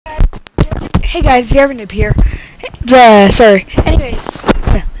Hey guys, TheOtherNoob here. Sorry.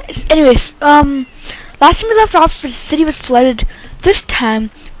 Anyways, last time we left off, the city was flooded. This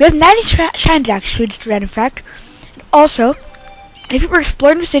time, we have 90 shines actually, just a random fact. Also, if we were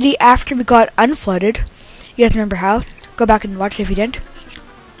exploring the city after we got unflooded, you guys remember how? Go back and watch it if you didn't.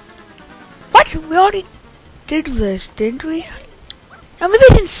 What? We already did this, didn't we? No, maybe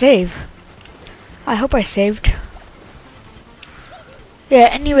I didn't save. I hope I saved. Yeah,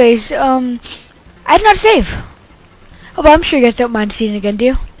 anyways, I did not save. Oh, but I'm sure you guys don't mind seeing it again, do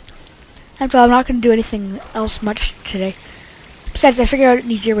you? After all, I'm not going to do anything else much today. Besides, I figured out an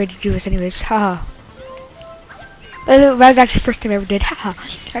easier way to do this anyways. Haha. That was actually the first time I ever did. Haha.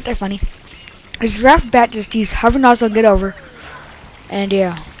 Aren't they funny? This draft bat just used hover nozzle and get over. And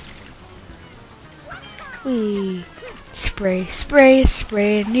yeah. Whee. Spray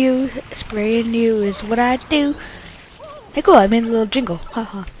and new is what I do. Hey, cool, I made a little jingle.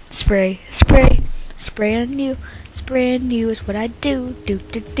 Haha. Spray and new is what I do. Do.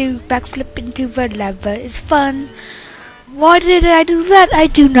 Backflip into the lava is fun. Why did I do that? I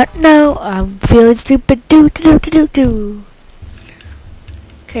do not know. I'm feeling stupid. Do.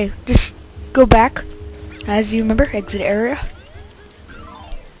 Okay, just go back. As you remember, exit area.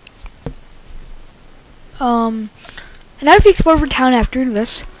 And now if you explore over town after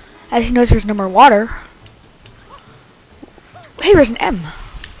this, as you notice there's no more water. Hey, there's an M.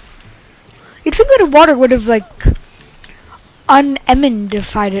 You'd think that the water would have, like,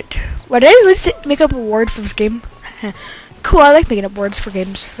 unemmendified it. Why did I really make up a word for this game? Cool, I like making up words for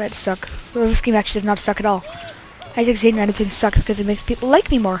games that suck. Well, this game actually does not suck at all. I just saying random things suck because it makes people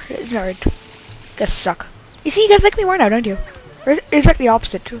like me more. Isn't that right? Guess suck. You see, you guys like me more now, don't you? Or is that the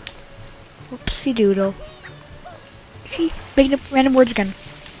opposite? Whoopsie doodle. See, making up random words again.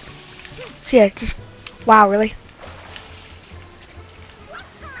 So yeah, just, wow, really?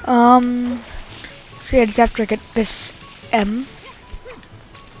 So yeah, just after I get this M.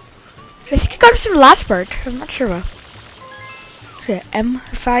 I think I got this in the last part. I'm not sure though. So yeah,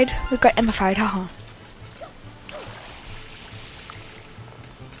 M-ified. We've got M-ified, haha.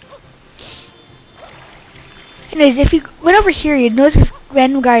 Anyways, if you went over here, you'd notice this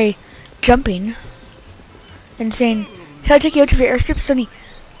random guy jumping and saying, "Can I take you out to the airstrip, Sonny?"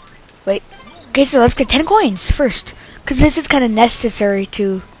 Wait. Okay, so let's get 10 coins first, because this is kind of necessary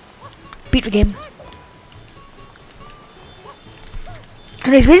to beat the game.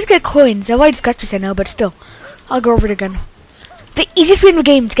 Anyways, we just get coins. I already discussed this, I know, but still, I'll go over it again. The easiest way in the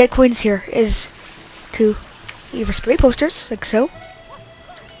game to get coins here is to either spray posters, like so,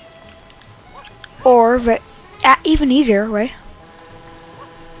 or the even easier way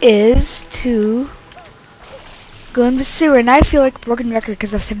is to go in the sewer. And I feel like a broken record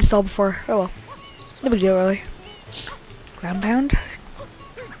because I've said this all before. Oh well, no big deal really. Ground pound.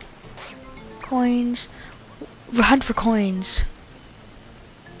 Coins. Hunt for coins.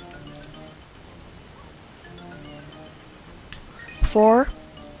 Four.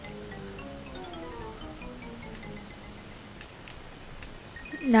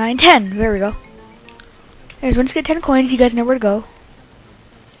 9, 10. There we go. Anyways, once you get 10 coins, you guys know where to go.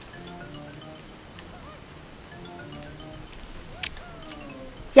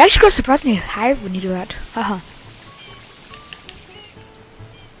 You actually go surprisingly high when you do that. Haha.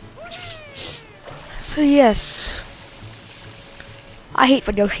 So yes, I hate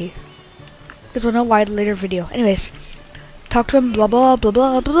Yoshi. Because we'll know why in a later video. Anyways, talk to him. Blah blah blah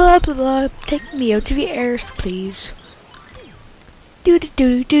blah blah blah blah. Take me out to the airs, please. Do.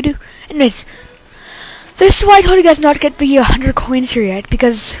 Anyways, this is why I told you guys not to get the 100 coins here yet.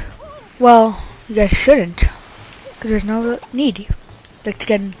 Because, well, you guys shouldn't. Because there's no need, like, to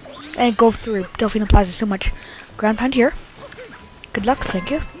get in and go through Delphino Plaza so much. Ground pound here. Good luck.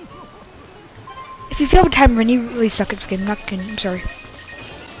 Thank you. If you feel the time run, you really suck at this game. I'm not kidding. I'm sorry.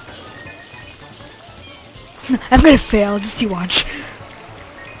 I'm gonna fail. Just you watch.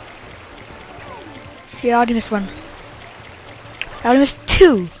 See, I already missed one. I already missed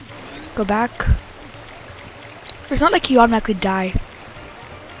 2. Go back. It's not like you automatically die.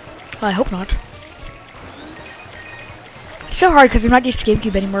 Well, I hope not. It's so hard because I'm not used to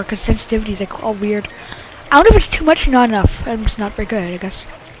GameCube anymore because sensitivity is like all weird. I don't know if it's too much or not enough. I'm just not very good, I guess.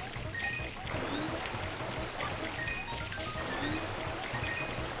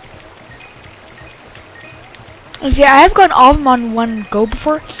 Yeah, I have gotten all of them on one go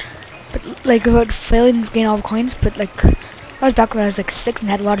before, but like without failing to gain all the coins. But like, that was back when I was like 6 and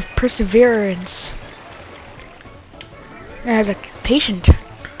had a lot of perseverance. And I was like patient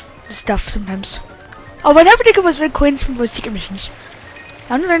with stuff sometimes. Oh, I never think it was red coins from those secret missions.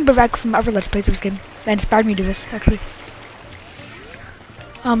 I only learned about that from other Let's Plays of this game that inspired me to do this, actually.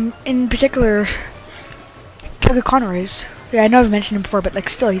 In particular, Tucker Conroy's. Yeah, I know I've mentioned him before, but like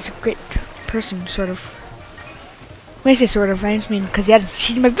still, he's a great person, sort of. When I say sort of, I just mean because he hasn't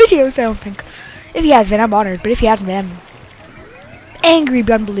seen my videos, I don't think. If he has been, I'm honored, but if he hasn't been, I'm angry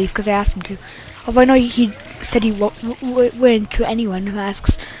beyond belief because I asked him to. Although I know he said he wouldn't to anyone who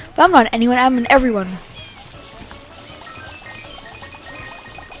asks. But I'm not anyone, I'm an everyone.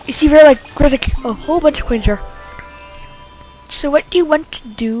 You see, there's like a whole bunch of coins here. So what you want to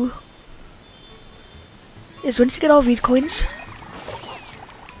do is once you get all these coins,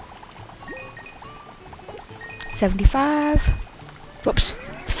 75. Whoops,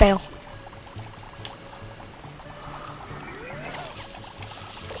 fail.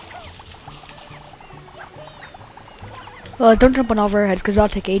 Well, don't jump on all of our heads because that'll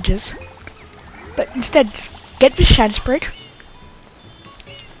take ages. But instead, just get the shine sprite.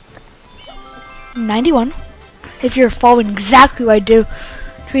 91. If you're following exactly what I do,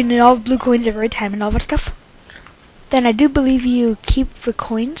 treating all blue coins every time and all that stuff, then I do believe you keep the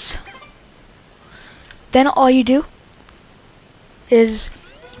coins. Then all you do is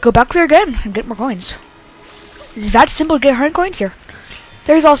go back there again and get more coins. It's that simple to get 100 coins here.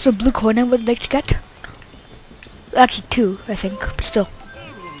 There's also a blue coin I would like to get. Actually 2, I think, but still.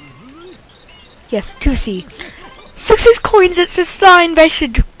 Yes, 2C. 6 coins, it's a sign that I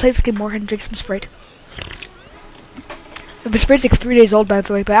should play this game more and drink some Sprite. The Sprite's like 3 days old, by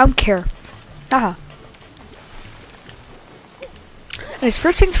the way, but I don't care. Haha. Anyways,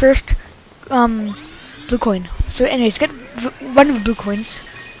 first things first, blue coin. So anyways, get one of the blue coins,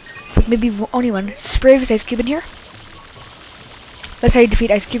 maybe only one. Spray this ice cube in here. That's how you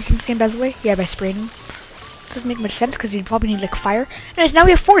defeat ice cubes in this game, by the way. Yeah, by spraying them. Doesn't make much sense because you probably need like fire. Anyways, now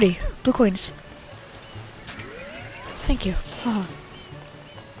we have 40 blue coins. Thank you.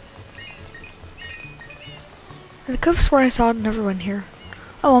 I could have sworn I saw another one here.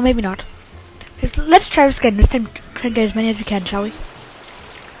 Oh, well, maybe not. Let's try this again. This time, try and get as many as we can, shall we?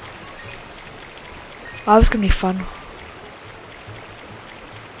 Oh, this is gonna be fun.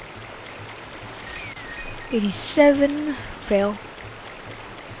 87, fail.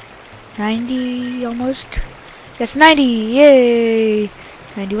 90, almost. Yes, 90, yay!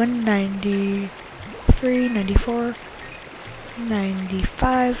 91, 93, 94,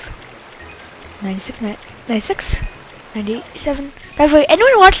 95, 96, 96, 97. By the way,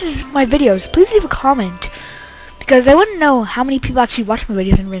 anyone who watches my videos, please leave a comment. Because I wouldn't know how many people actually watch my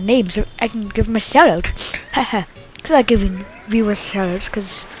videos and their names, so I can give them a shout out. Haha. Because I like giving viewers shout outs,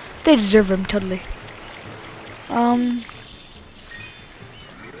 because they deserve them totally.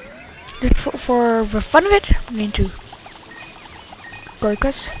 Just for the fun of it, I'm going to go like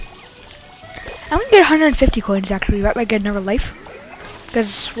this. I'm going to get 150 coins actually, that might get another life.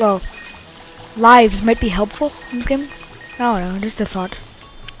 Because, well, lives might be helpful in this game. I don't know, just a thought.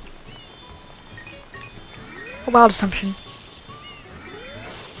 A wild assumption.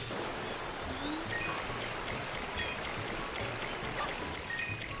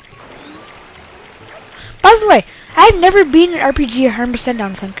 By the way, I've never beaten an RPG 100%, I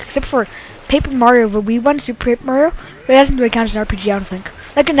don't think, except for Paper Mario, the Wii one, Super Paper Mario, but it doesn't really count as an RPG, I don't think.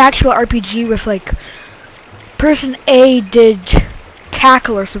 Like an actual RPG with like, person A did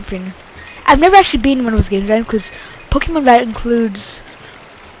tackle or something. I've never actually beaten one of those games. That includes Pokemon, that includes,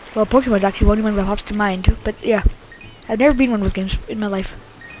 well, Pokemon's actually the only one that pops to mind, but yeah. I've never beaten one of those games in my life.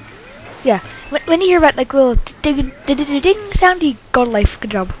 Yeah, when you hear that like little ding sound, you go to life.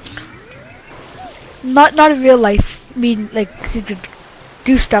 Good job. Not in real life. I mean, like you could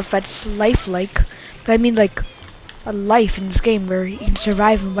do stuff that's lifelike, but I mean like a life in this game where you can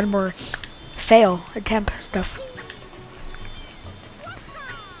survive and one more fail attempt stuff.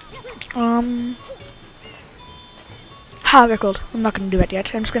 They're cold. I'm not gonna do that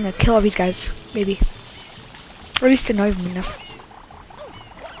yet. I'm just gonna kill all these guys, maybe. Or at least annoy them enough.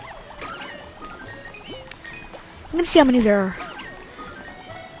 I'm gonna see how many there are.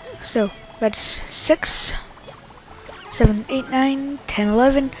 So, that's 6, 7, 8, 9, 10,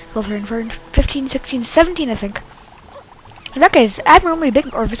 11, 12, 13, 14, 15, 16, 17, I think. And that guy's abnormally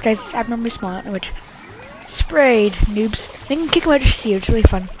big, or this guy's abnormally small, I don't know which. Sprayed, noobs. They can kick him out of sea, it's really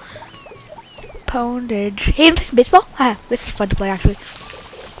fun. Poundage. Hey, I'm playing baseball? Ah, this is fun to play, actually.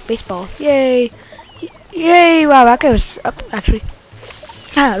 Baseball. Yay! Yay! Wow, that guy was up, actually.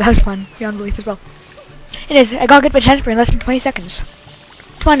 Ah, that was fun. Beyond belief as well. It is. I gotta get my chance for in less than 20 seconds.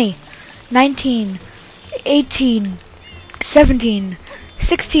 20, 19, 18, 17,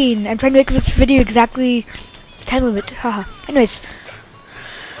 16. I'm trying to make this video exactly time limit. Haha. Anyways,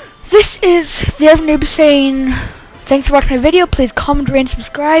 this is TheOtherNoob saying thanks for watching my video. Please comment, rate, and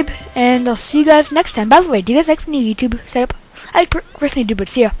subscribe, and I'll see you guys next time. By the way, do you guys like the new YouTube setup? I personally do, but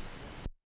see ya.